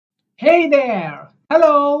Hey there!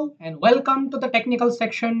 Hello and welcome to the technical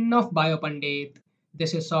section of BioPandit.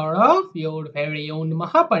 This is Saurav, your very own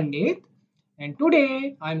Mahapandit, and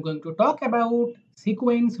today I'm going to talk about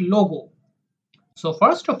sequence logo. So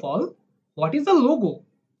first of all, what is a logo?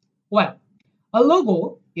 Well, a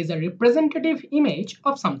logo is a representative image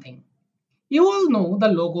of something. You all know the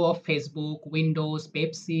logo of Facebook, Windows,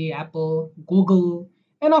 Pepsi, Apple, Google,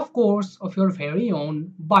 and of course of your very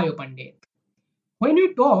own BioPandit. When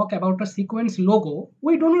we talk about a sequence logo,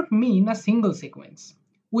 we do not mean a single sequence.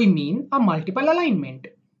 We mean a multiple alignment.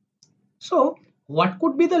 So, what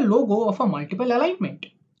could be the logo of a multiple alignment?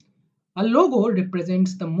 A logo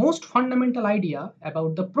represents the most fundamental idea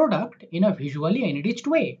about the product in a visually enriched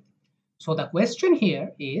way. So, the question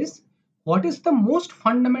here is, what is the most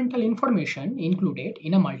fundamental information included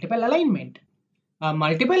in a multiple alignment? A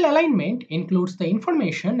multiple alignment includes the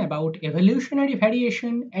information about evolutionary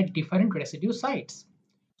variation at different residue sites.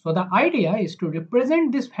 So the idea is to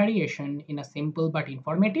represent this variation in a simple but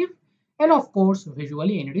informative and of course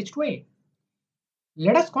visually enriched way.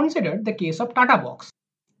 Let us consider the case of Tata box,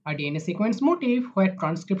 a DNA sequence motif where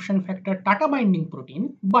transcription factor Tata binding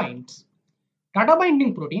protein binds. Tata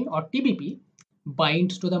binding protein or TBP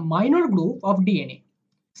binds to the minor group of DNA.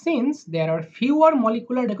 Since there are fewer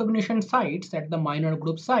molecular recognition sites at the minor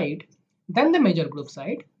group site than the major group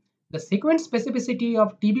site, the sequence specificity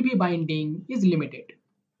of TBP binding is limited.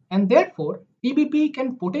 And therefore, TBP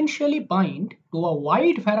can potentially bind to a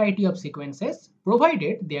wide variety of sequences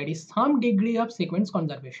provided there is some degree of sequence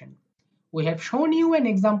conservation. We have shown you an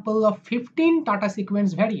example of 15 Tata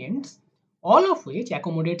sequence variants, all of which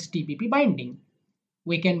accommodates TBP binding.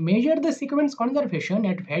 We can measure the sequence conservation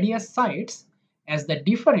at various sites as the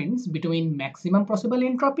difference between maximum possible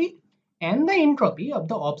entropy and the entropy of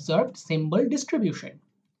the observed symbol distribution.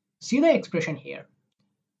 See the expression here.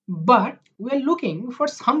 But we are looking for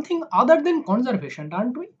something other than conservation,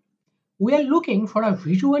 aren't we? We are looking for a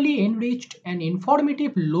visually enriched and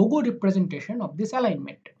informative logo representation of this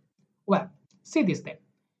alignment. Well, see this then.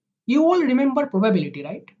 You all remember probability,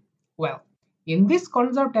 right? Well, in this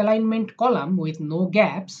conserved alignment column with no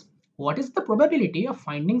gaps, what is the probability of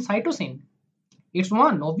finding cytosine? It's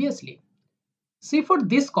 1, obviously. See, for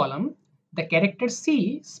this column, the character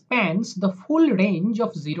C spans the full range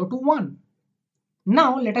of 0 to 1.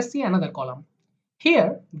 Now let us see another column.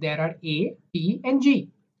 Here there are A, T and G,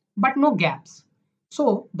 but no gaps.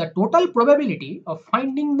 So the total probability of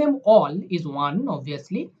finding them all is 1,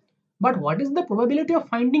 obviously. But what is the probability of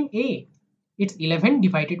finding A? It's 11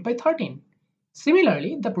 divided by 13.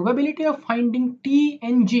 Similarly, the probability of finding T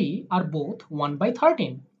and G are both 1 by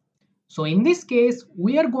 13. So in this case,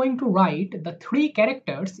 we are going to write the three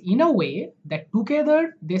characters in a way that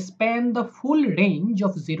together they span the full range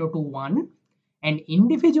of 0 to 1 and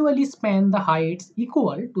individually span the heights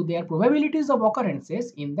equal to their probabilities of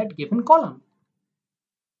occurrences in that given column.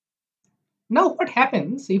 Now what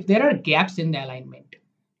happens if there are gaps in the alignment?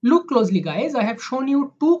 Look closely guys, I have shown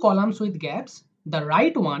you two columns with gaps. The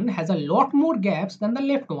right one has a lot more gaps than the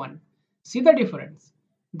left one. See the difference.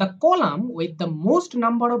 The column with the most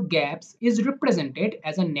number of gaps is represented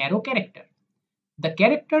as a narrow character. The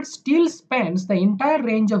character still spans the entire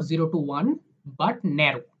range of 0 to 1 but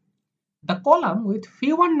narrow. The column with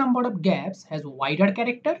fewer number of gaps has wider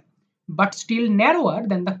character but still narrower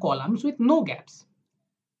than the columns with no gaps.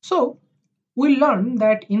 So we learn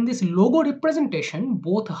that in this logo representation,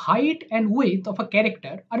 both height and width of a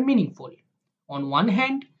character are meaningful. On one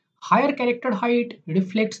hand, higher character height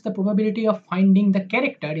reflects the probability of finding the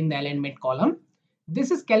character in the alignment column.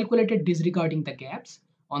 This is calculated disregarding the gaps.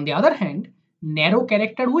 On the other hand, narrow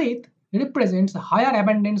character width represents a higher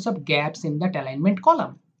abundance of gaps in that alignment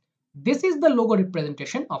column. This is the logo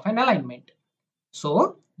representation of an alignment.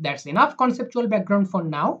 So that's enough conceptual background for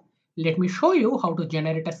now. Let me show you how to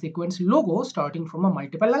generate a sequence logo starting from a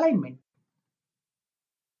multiple alignment.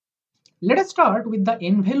 Let us start with the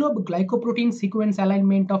envelope glycoprotein sequence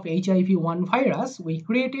alignment of HIV-1 virus we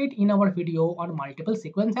created in our video on multiple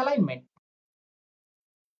sequence alignment.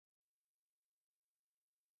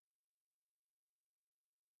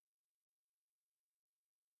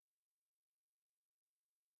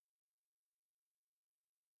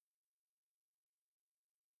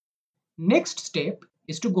 Next step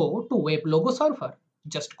is to go to web logo server.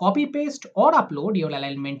 Just copy paste or upload your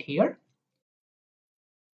alignment here.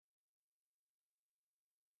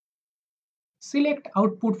 Select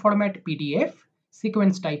output format PDF,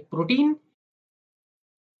 sequence type protein,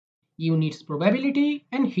 units probability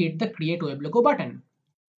and hit the create web logo button.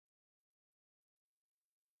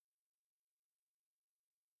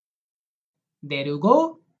 There you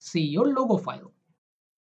go, see your logo file.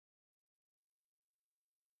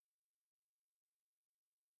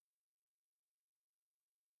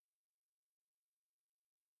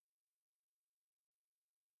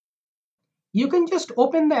 You can just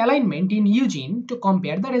open the alignment in Eugene to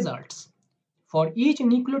compare the results. For each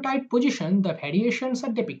nucleotide position, the variations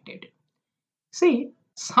are depicted. See,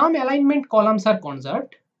 some alignment columns are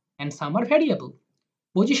conserved and some are variable.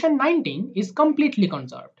 Position 19 is completely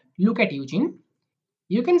conserved. Look at Eugene.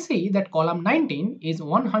 You can see that column 19 is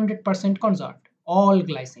 100% conserved, all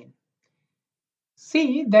glycine.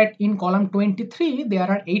 See that in column 23 there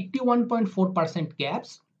are 81.4%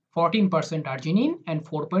 gaps, 14% arginine and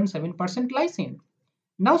 4.7% glycine.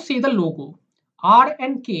 Now see the logo. R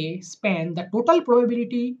and K span the total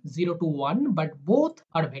probability 0 to 1, but both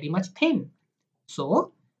are very much thin.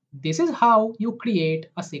 So this is how you create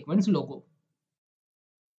a sequence logo.